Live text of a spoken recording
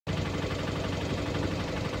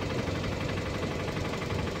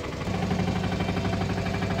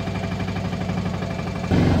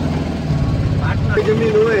કોઈ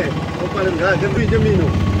જમીન હોય ઉપર ગંદી જમીન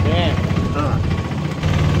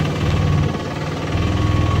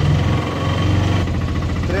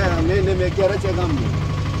હા મેં ક્યારે છે ગામ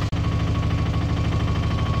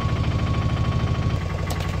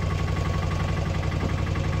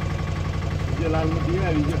લાલ માં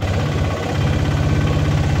આવી ગયો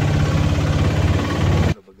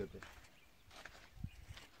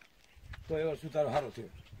તો એવો સુધારો સારો થયો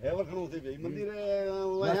એવો ઘણું થઈ ગયું મંદિરે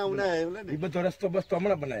અહીંયા ઉનાય એ બધો રસ્તો બસ્તો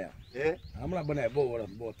હમણાં બનાયા હમણાં બનાયા બહુ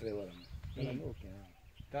વર્ષ બહુ 3 વર્ષ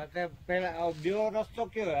પેલા બીજો રસ્તો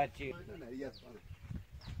કયો આછી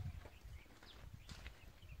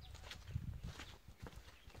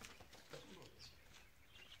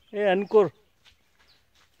એ અંકુર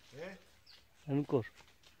અંકુર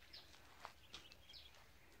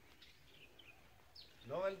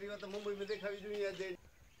નોવેલ્ટી તો મુંબઈ में દેખાવી જોઈએ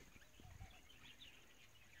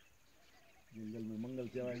જંગલ में મંગલ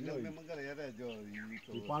કહેવાય જંગલ में મંગલ યાર જો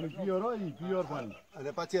પાણી પ્યોર હોય પ્યોર પાણી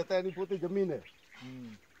અને પાછી અત્યારની પોતે જમીન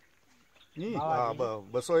હા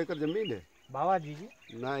 200 એકર જમીન હે બાવાજી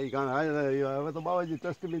ના ઈ કાણ હવે તો બાવાજી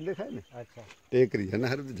ટ્રસ્ટ બી દેખાય ને અચ્છા ટેકરી અને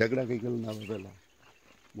હર ઝઘડા કઈ કલ ના પેલા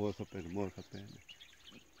મોર સપે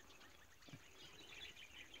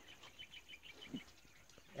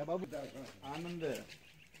એ બાબુ આનંદ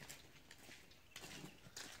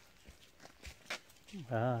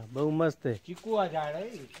હા બહુ મસ્ત છે ચીકુ આ ઝાડ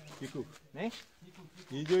હે ચીકુ નહીં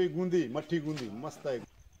ઈ જો ઈ ગુંદી મઠ્ઠી ગુંદી મસ્ત હે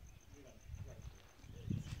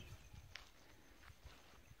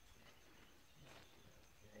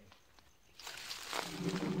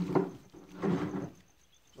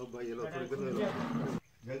ઓ ભાઈ લો થોડી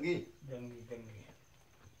ગંગી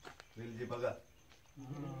દિલજી ભગત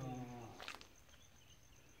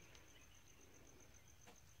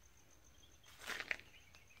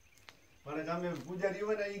પણ ગામે પૂજારી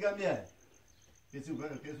હોય ને ઈ ગામે આય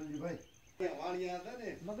કેશુજી ભાઈ વાણિયા હતા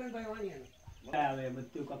ને મગનભાઈ વાણિયા આવે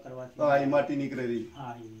બધું કકરવાથી તો આ માટી નીકળે રહી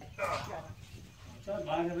હા ચાલ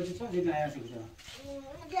બાર પછી શું દિન આયા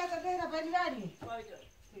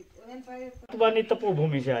છે તત્વની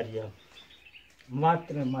તપોભૂમિ છે આર્ય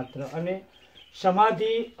માત્ર અને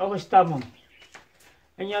સમાધિ અવસ્થામાં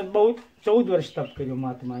અહીંયા બહુ 14 વર્ષ તપ કર્યું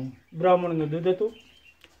મહાત્માએ બ્રાહ્મણનું દૂધ હતું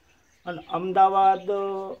અને અમદાવાદ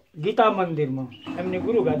ગીતા મંદિરમાં એમની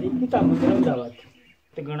ગુરુગાદી ગીતા મંદિર અમદાવાદ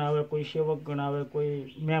તે ઘણા આવે કોઈ સેવક ઘણા આવે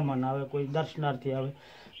કોઈ મહેમાન આવે કોઈ દર્શનાર્થી આવે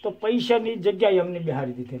તો પૈસાની જગ્યાએ અમને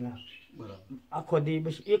બિહારી દીધેલા આખો દી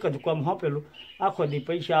બસ એક જ કામ સોંપેલું આખો દી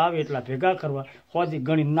પૈસા આવે એટલા ભેગા કરવા હોદી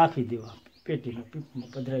ગણી નાખી દેવા પેટીમાં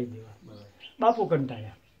પીપમાં પધરાવી દેવા બાપુ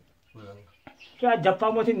કંટાળ્યા કે આ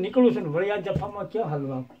જફામાંથી નીકળું છું ને વળી આ જફામાં ક્યાં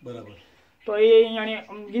હલવા બરાબર તો એ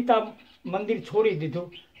અહીંયા ગીતા મંદિર છોડી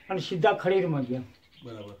દીધું અને સીધા ખડીરમાં ગયા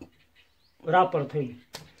બરાબર રાપર થઈ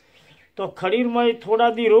તો ખડીરમાં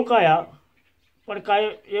થોડા દી રોકાયા પણ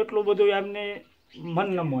કાંઈ એટલું બધું એમને મન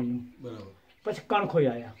ન માન્યું બરાબર પછી કણખોઈ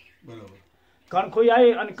આવ્યા બરાબર કણખોઈ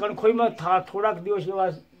આવી અને કણખોઈમાં થોડાક દિવસ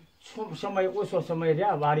એવા સમય ઓછો સમય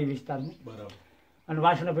રહ્યા વાડી વિસ્તારમાં બરાબર અને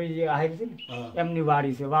વાસણભાઈ જે આહિર છે ને એમની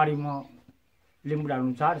વાડી છે વાડીમાં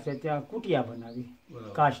લીમડાનું ઝાડ છે ત્યાં કુટિયા બનાવી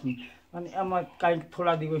કાચની અને એમાં કાંઈક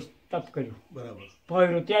થોડા દિવસ તપ કર્યું બરાબર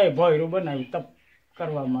ભોયરું ત્યાંય ભોયરું બનાવ્યું તપ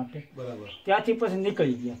કરવા માટે બરાબર ત્યાંથી પછી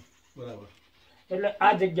નીકળી ગયા બરાબર એટલે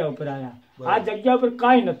આ જગ્યા ઉપર આવ્યા આ જગ્યા ઉપર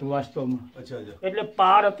કાંઈ નહોતું વાસ્તવમાં અચ્છા અચ્છા એટલે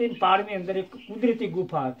પાર હતી ને પારની અંદર એક કુદરતી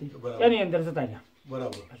ગુફા હતી એની અંદર જતા રહ્યા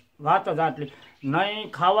બરાબર વાત જ આટલી નહીં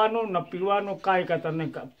ખાવાનું ન પીવાનું કાંઈ કરતા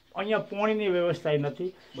નહીં અહીંયા પાણીની વ્યવસ્થા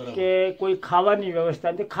નથી કે કોઈ ખાવાની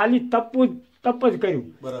વ્યવસ્થા નથી ખાલી તપ જ કર્યું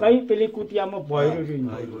કઈ પેલી કુટિયામાં ભોયરું રહ્યું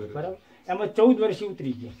બરાબર એમાં 14 વર્ષ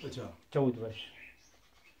ઉતરી ગયા 14 વર્ષ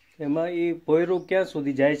એમાં એ પોયરું ક્યાં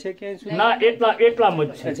સુધી જાય છે ક્યાં સુધી ના એટલામાં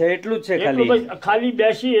જ છે અચ્છા એટલું જ છે ખાલી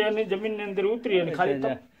બેસી અને જમીનની અંદર ઉતરી અને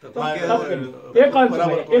ખાલી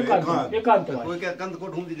એકાંતવાસ કોઈ કે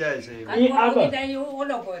કંદકોટ ઊંધી જાય છે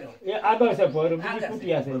એ આગળ છે ભોયરું બીજી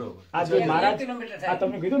કુટિયા છે આ જે મહારાજ આ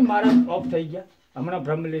તમે કીધું ને મહારાજ ઓફ થઈ ગયા હમણાં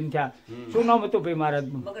બ્રહ્મલીન થયા શું નામ હતું ભાઈ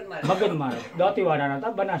મહારાજનું મગન મહારાજ દોતીવાડાના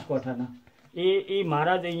હતા બનાસકાંઠાના એ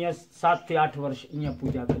મહારાજ અહીંયા 7 થી 8 વર્ષ અહીંયા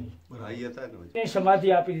પૂજા કરી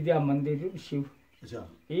સમાધિ આપી દીધી આ મંદિર શિવ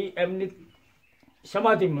એ એમની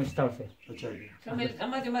સમાધિનું સ્થળ છે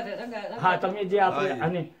હા તમે જે આપણે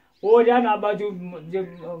અને ઓ રહ્યા ને આ બાજુ જે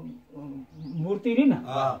મૂર્તિ રહી ને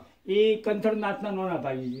એ કંથળનાથના નોના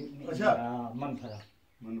ભાઈ મનફરા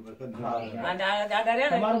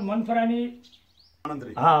તમારું મનફરાની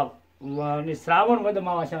હા શ્રાવણ વદ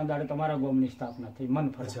અમાવાસ્યાના દાડે તમારા ગામની સ્થાપના થઈ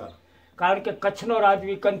મનફરા કારણ કે કચ્છનો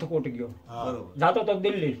રાજવી કંથકોટ ગયો જાતો તો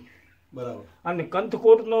દિલ્હી અને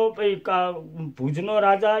કંથકોટનો ભુજનો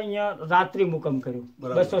રાજા અહીંયા રાત્રિ મુકમ કર્યો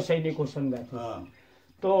 200 સૈનિકો સંગાથે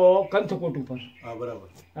તો કંથકોટ ઉપર, હા બરાબર,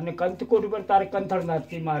 અને કંથકોટ ઉપર તારે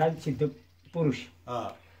કંથળનાથજી મહારાજ સિદ્ધ પુરુષ. હા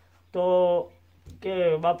તો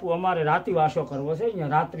કે બાપુ અમારે રાત્રિ વાસો કરવો છે,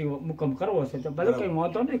 અહીંયા રાત્રિ મુકમ કરવો છે, તો ભલે કંઈ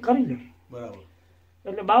વાંધો નહીં કરી લો. બરાબર,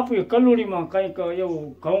 એટલે બાપુએ કલુડીમાં કંઈક એવું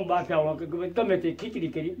ઘઉં બાફ્યા હોય કે ગમે તે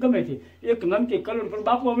ખીચડી કરી, ગમે તે એક નમકી કલુડી. પણ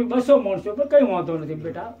બાપુ અમે 200 માણસો, પણ કંઈ વાંધો નથી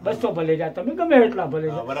બેટા, 200 ભલે જાય, તમે ગમે એટલા ભલે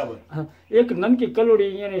હા જાય. બરાબર, હા, એક નમકી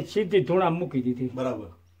કલુડી એને સીધી ધૂણા મૂકી દીધી, બરાબર,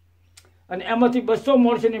 અને એમાંથી 200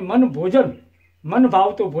 માણસોને મન ભોજન, મન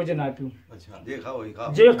ભાવતું ભોજન આપ્યું. અચ્છા, જે ખાવો એ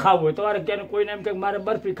ખાઓ, જે ખાવું હોય તમારે ક્યારે કોઈને એમ કે મારે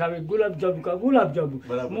બરફી ખાવી, ગુલાબજાંબુ ખાવ ગુલાબજાંબુ,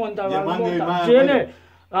 બરાબર. મોહનથાળ જે વાળું માંગે એ મોહનથાળ, માંગે. જેને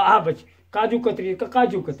હા પછી કાજુ કતરી કે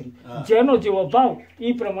કાજુ કતરી, હા. જેનો જેવો ભાવ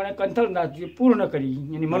એ પ્રમાણે કંથળનાથજી પૂર્ણ કરી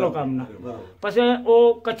એની મનોકામના. બરાબર, પછી ઓ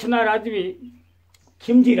કચ્છના રાજવી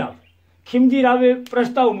ખીમજીરાવે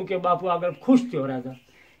પ્રસ્તાવ મૂક્યો. બાપુ આગળ ખુશ થયો રાજા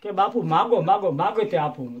કે બાપુ માગો માગો માગો તે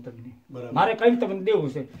આપું હું તમને, બરાબર. મારે કઈ તમને દેવું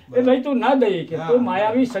છે. એ ભાઈ તું ના દઈ કે હા. તું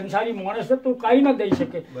માયાવી સંસારી માણસ છે, તું કઈ ના દઈ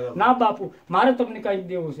શકે. બરાબર. ના બાપુ મારે તમને કઈ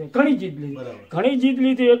દેવું છે. ઘણી જીત લીધી, બરાબર. ઘણી જીત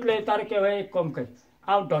લીધી એટલે તારે કહેવાય એક કામ કરી,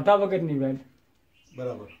 આ ઢોઢા વગરની વેલ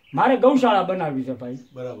બરાબર, મારે ગૌશાળા બનાવી છે ભાઈ,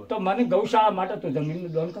 બરાબર, તો મને ગૌશાળા માટે તું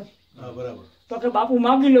જમીનનું દાન કર. હા બરાબર, તો કે બાપુ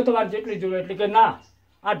માગી લો તમારે જેટલી જોઈએ એટલી. કે ના,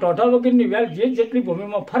 આ ઢોઢા વગરની વેલ જેટલી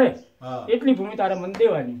ભૂમિમાં ફરે હા એટલી ભૂમિ તારે મને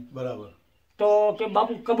દેવાની. બરાબર, તો કે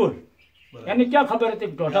બાપુ કબૂલ. બરાબર. એને ક્યાં ખબર હતી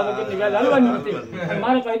કે ઢોઢા વગરની વેલ હાલવાની નથી, અને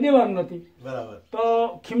મારે કઈ દેવાનું નથી. બરાબર, તો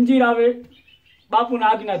ખીમજીરાવે બાપુને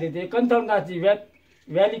આજ્ઞા દીધી, કંથળનાથજી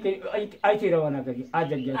વેલી કરી અહીંથી રવાના કરી આ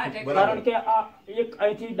જગ્યાથી. બરાબર. કારણ કે આ એક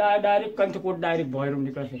અહીંથી ડાયરેક્ટ કંથકોટ ડાયરેક્ટ ભોયરું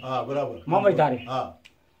નીકળશે હા બરાબર, મુંબઈ ધારે. હા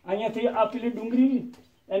અહીંયાથી આ પેલી ડુંગળી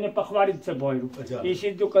એને પખવાડી જ છે ભોયરું, અચ્છા. એ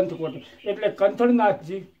સીધું કંથકોટ. એટલે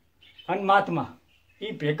કંથળનાથજી અને મહાત્મા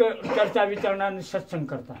એ ભેગા ચર્ચા વિચારણા અને સત્સંગ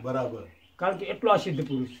કરતા. બરાબર, કારણ કે એટલા સિદ્ધ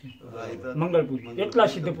પુરુષ છે હા, એ તો- મંગળપુર, એટલા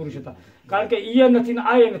સિદ્ધ પુરુષ હતા. કારણ કે ઈ નથી ને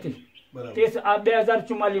આ એ નથી. બરાબર, તે આ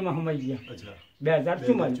 2044 માં હમાઈ ગયા. અચ્છા,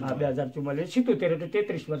 2044, હા 2044, 77 એટલે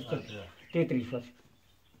 33 વર્ષ છે. અચ્છા. 33 વર્ષ.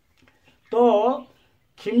 તો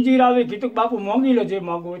ખીમજીરાવે કીધું કે બાપુ મોંઘી લો જે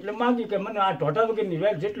મોંઘું. એટલે માગી કે મને આ ઢોઢા વગરની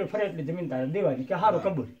વેલ જેટલું ફરે એટલી જમીન તારે દેવાની. કે હારું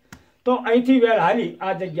કબૂલ. તો અહીંથી વેલ હાલી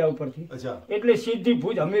આ જગ્યા ઉપરથી, અચ્છા, એટલે સીધી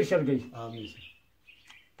ભુજ હમીરસર ગઈ. હા મીસ.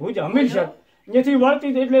 ભુજ હમીરસર અહીંયાથી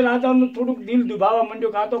વળતી હતી એટલે રાજાનું થોડુંક દિલ દુભાવા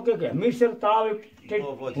માંડ્યું કે આ તો કે હમીરસર તળાવે ઠેઠ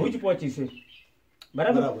ભુજ પહોંચી છે.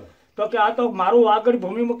 બરાબર. બરાબર, તો કે આ તો મારું આગળ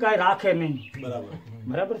ભૂમિમાં કાંઈ રાખે નહીં. બરાબર,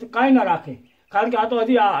 બરાબર છે, કાંઈ ના રાખે. કારણ કે આ તો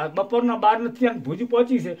હજી આ બપોરના 12 નથી અને ભુજ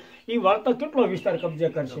પહોંચી છે. એ વળતા કેટલો વિસ્તાર કબજે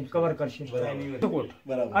કરશે, કવર કરશે. બરાબર.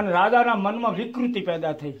 બરાબર, અને રાજાના મનમાં વિકૃતિ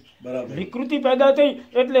પેદા થઈ. બરાબર, વિકૃતિ પેદા થઈ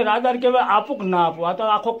એટલે રાજા કહેવાય આપું કે ના આપું. આ તો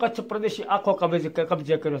આખો કચ્છ પ્રદેશ આખો કબજે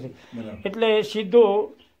કર્યો છે. બરાબર, એટલે સીધો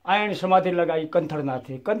આયણ સમાધિ લગાવી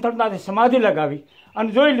કંથળનાથે સમાધિ લગાવી અને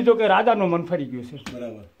જોઈ લીધું કે રાજાનું મન ફરી ગયું છે.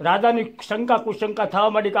 બરાબર, રાજાની શંકા કુશંકા થવા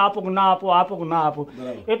માંડી કે આપો કે ના આપો, આપો કે ના આપો.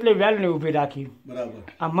 બરાબર. એટલે વેલને ઊભી રાખી બરાબર,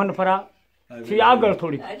 આ મનફરા થી આગળ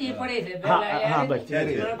થોડી. હા હા બસ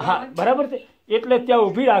હા બરાબર છે. એટલે ત્યાં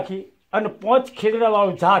ઊભી રાખી અને 5 ખેદડા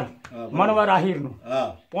વાળું ઝાડ બરાબર. મણવાર આહિરનું હા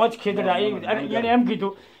 5 ખેદડા. અને એને એમ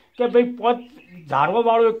કીધું કે ભાઈ 5 ઝાડવા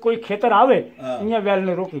વાળું કોઈ ખેતર આવે હા. અહીંયા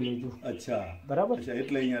વેલને રોકી લેજો. અચ્છા, બરાબર. અચ્છા,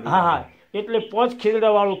 એટલે અહીંયા હા હા એટલે 5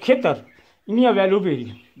 ખેદડા વાળું ખેતર અહીંયા વેલ ઊભી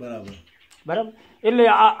રહી. બરાબર, બરાબર. એટલે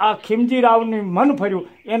આ ખીમજીરાવનું મન ફર્યું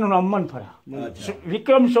એનું નામ મનફરા. અચ્છા.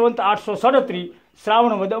 વિક્રમ સંવત 837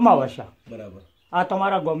 શ્રાવણ વદ અમાવાસ્યા. બરાબર, આ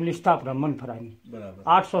તમારા ગામની સ્થાપના મનફરાની બરાબર,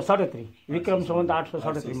 837 વિક્રમ સંવત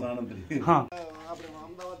 837 માં. 837. હા આપણે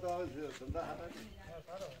અમદાવાદ તો આવે છે ધંધા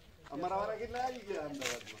હાટા. અમારા વાળા કેટલા આવી ગયા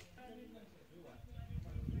અમદાવાદમાં?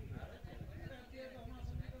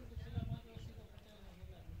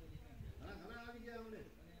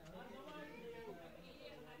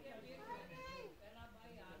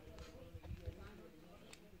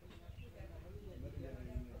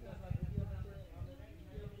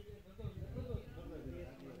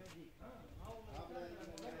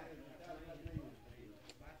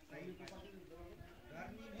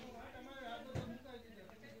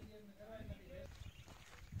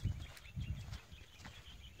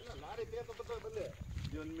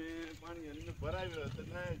 जीवन में पानी अंदर भरा हुआ है तो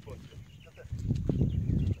नहीं पहुंचे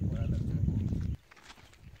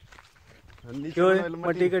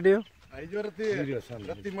મટી કાઢ્યો आई जो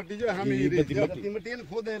रत्ती मट्टी जो हम ही रत्ती मट्टी ने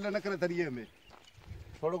खोदे એટલે નકરે તરીએ મે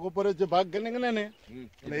થોડોક ઉપર જે ભાગ ગને ગને ને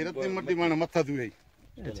એટલે એ રત્તી મટ્ટી માણે મથા ધુઈ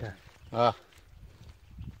અચ્છા હા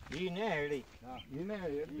ઈ ને એડી ઈને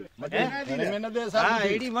મટ્ટી મેને દે સારી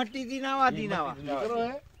હા એડી મટ્ટી દી નાવા કરો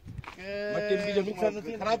હે કે મટ્ટી બીજો નુકસાન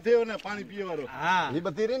નથી ખરાબ થયો ને પાણી પીવા વાળો હા એ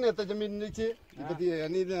બધી રે ને તો જમીન નીચે એ બધી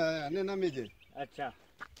અને નામે છે અચ્છા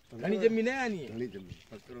ઘણી જમીન હે આની ઘણી જમીન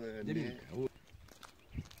પકડો એને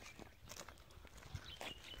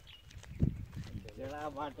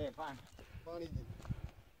પાણી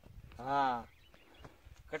હા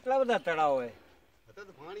કેટલા બધા તળાવ હોય હતા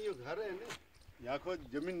તો પાણીઓ ઘરે ને એ આખો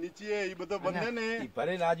જમીન નીચે એ બધો બંને ને ઈ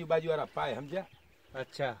ભરેલા આજુબાજુ વાળા પાય સમજ્યા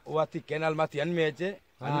અચ્છા ઓવાથી કેનાલ માંથી અન્મે છે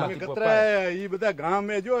કતરા એ બધા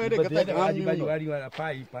ગામ એ જો એટલે કતરા ગામ આજુબાજુ વાડી વાળા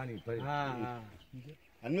પાય ઈ પાણી ભરે હા હા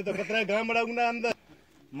અન્મે તો કતરા ગામડાના અંદર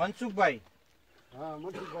મનસુખભાઈ હા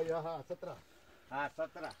મનસુખભાઈ હા સતરા હા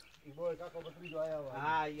 17 ઈ બોય કાકો બત્રીજો આયા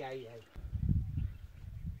હા ઈ આઈ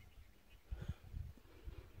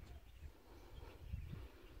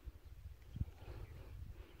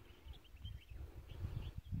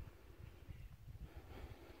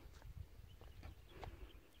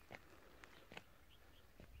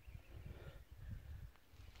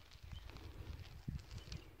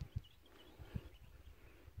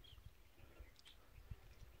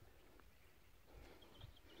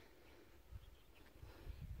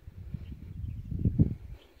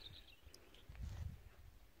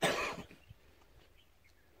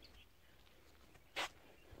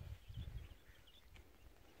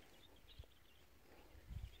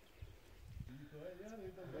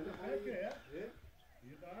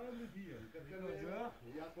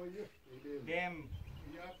ડેમ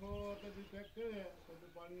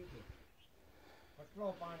કેટલો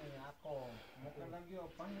પાણી આખો મોકલ લાગ્યો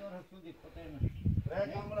 5 વર્ષ સુધી ખોટે ને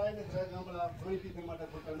ગામડા આવીને ગામડા પાણી પીવા માટે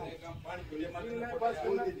ખોટા નહીં પાણી પીવા માટે પાસ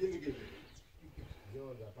કોઈ દીધી ગઈ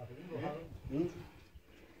જોરદાર પાછું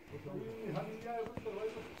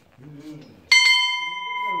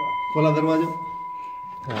ખોલા દરવાજો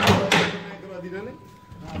કરવા દીધા ને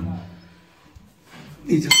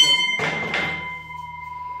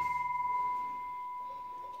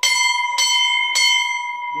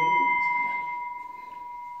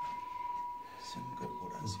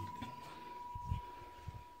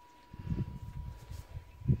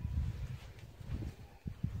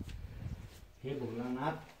હે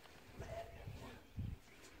ભોલાનાથ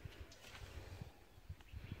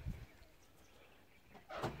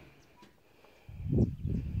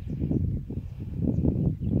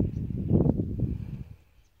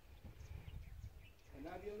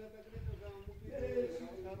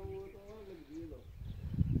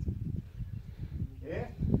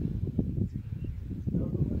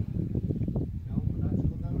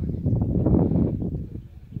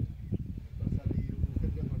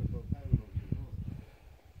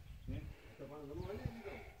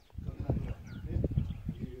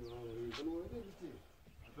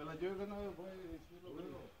પેલા જોયું કે ના ભાઈ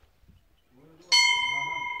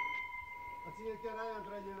પછી અત્યારે આયા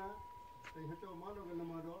ત્રણ જણા તો હેઠો માનો કે ન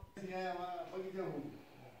માનો બગીચા હું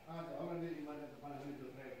હા હમણાં માટે તો પાણી તો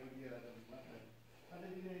ટ્રાય કરી ગયા અને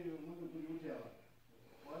જીને મોટું પૂરી ઉઠ્યા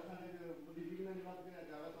બધી વિજ્ઞાનની વાત કર્યા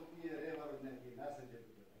કે હવે તો પીએ રહેવાનો જ નથી નાસે છે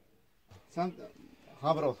શાંત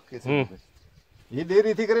હા બરો કે એ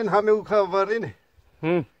ડેરી થી કરીને હા મેં એવું ખાવા રહી ને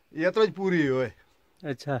એ અત્ર જ પૂરી હોય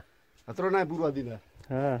અચ્છા અત્રો ના પૂરવા દીધા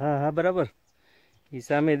હા હા હા બરાબર ઈ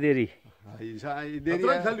સામે દેરી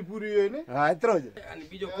ખાલી પૂરી હોય ને હા એટલો જ અને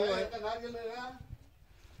બીજો કોઈ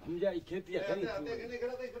સમજાય ખેતી કરી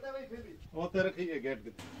અત્યારે કહીએ ગેટ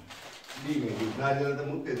નારિયેળ તો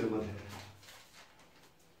મૂકે છે મને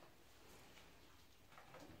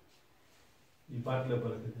ઈ પાટલે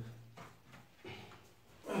પર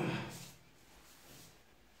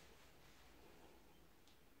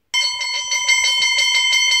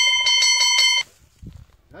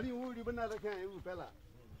ઘણી ઉડી બના રાખ્યા એવું પેલા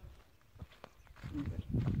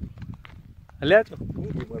હલ્યા છો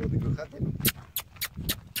હું મારો દીકરો ખાતે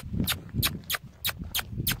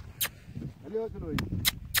હલ્યો છો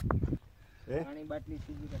હે પાણી બાટલી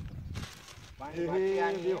સીધી રાખો પાણી બાટલી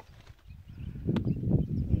આની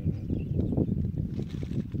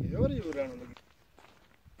એવરી ઉરાણો લગી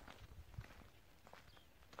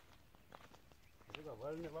એકા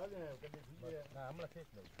વાળને વાગે કદી દીએ ના હમણાં ખેંચ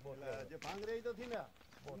લે જે ભાંગ રહી તો થી ને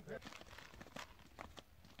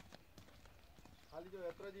ખાલી જો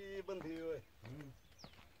એત્રજી બંધ થઈ હોય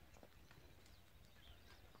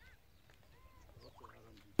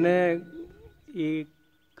ને ઈ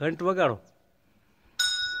ઘંટ વગાડો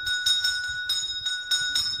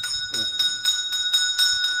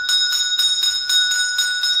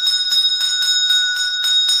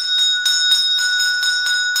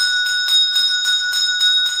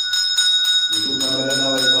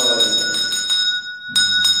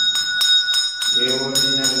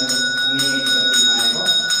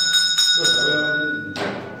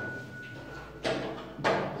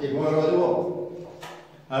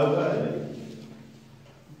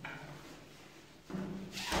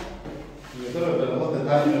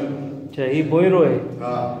अच्छा ये बोयरो है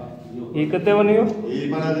हाँ ये कितने बनी हो ये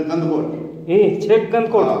बना कंदकोट એ છેક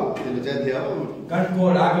કનકોટ એટલે જ્યાંથી આવો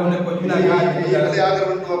કંટકોડ આગળ ને કોઈ જૂના ઘાટ એ બધે આગળ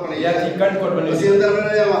વળતું આપણે ત્યાંથી કંટકોડ બને પછી અંદર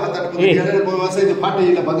મને આવા હાથ આઠ પગથિયા ને કોઈ વાસે તો ફાટે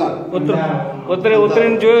એટલે બગાડ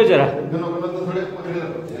ઉતરીને જોયો જરા ઘણો ઘણો તો થોડે પકડી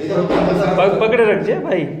પગ પકડી રાખજે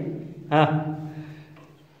ભાઈ હા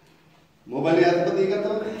મોબાઈલ યાદ પતિ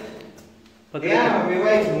કરતો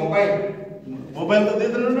મોબાઈલ તો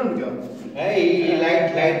દેતો ન કે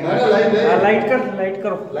લાઈટ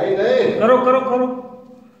કરો કરો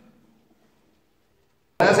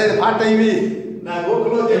આ સાઈડ ફાટે ઈવી ના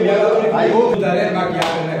ગોખલો જે ભાઈ ગો ઉધારે બાકી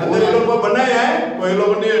આપણે અંદર એ લોકો બનાય હે કોઈ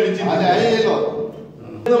લોકો ને નીચે અરે આ એ લો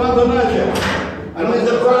તો વાંધો ના છે અને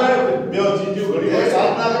સરકાર બે ચીજો ઘડી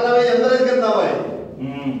સાત ના કરતા હોય અંદર જ કરતા હોય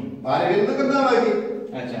બારે વેલ તો કરતા હોય કે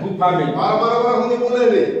અચ્છા ગુફા મે બાર સુધી બોલે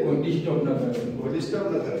રે કોઈ ડિસ્ટર્બ ન કરે કોઈ ડિસ્ટર્બ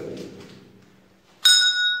ન કરે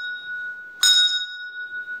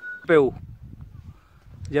પેવું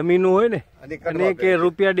જમીનું હોય ને અને કે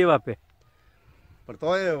રૂપિયા દેવા પે પણ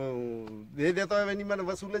તોય દે દેતો હોય એની મને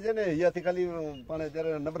વસૂલે છે ને અહીંયાથી ખાલી પણ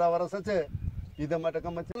જ્યારે નબળા વારસ છે કીધા માટે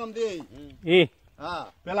કમ છે આમ દે એ હા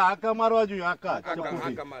પેલા આકા મારવા જોઈએ આકા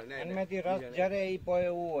એમાંથી રસ જ્યારે ઈ પોય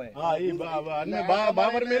એવું હોય હા ઈ અને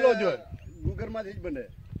બાબર મેલો જો ડુંગર માંથી જ બને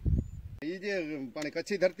ઈ જે પણ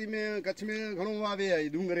કચ્છી ધરતી મે કચ્છ મે ઘણું વાવે ઈ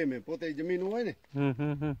ડુંગરે મે પોતે જમીન હોય ને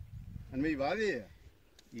અને ઈ વાવે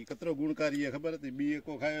ઈ કતરો ગુણકારી ખબર હતી બી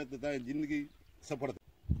એકો ખાય તો તારી જિંદગી સફળ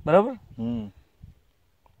બરાબર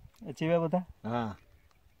અચીવ્યા બધા હા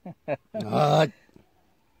હા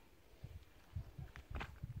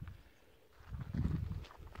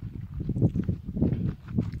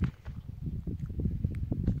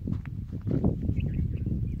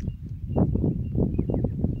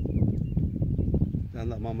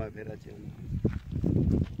મામા ફેરા છે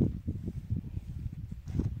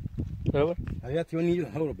બરાબર હયાથી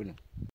ખબર પડે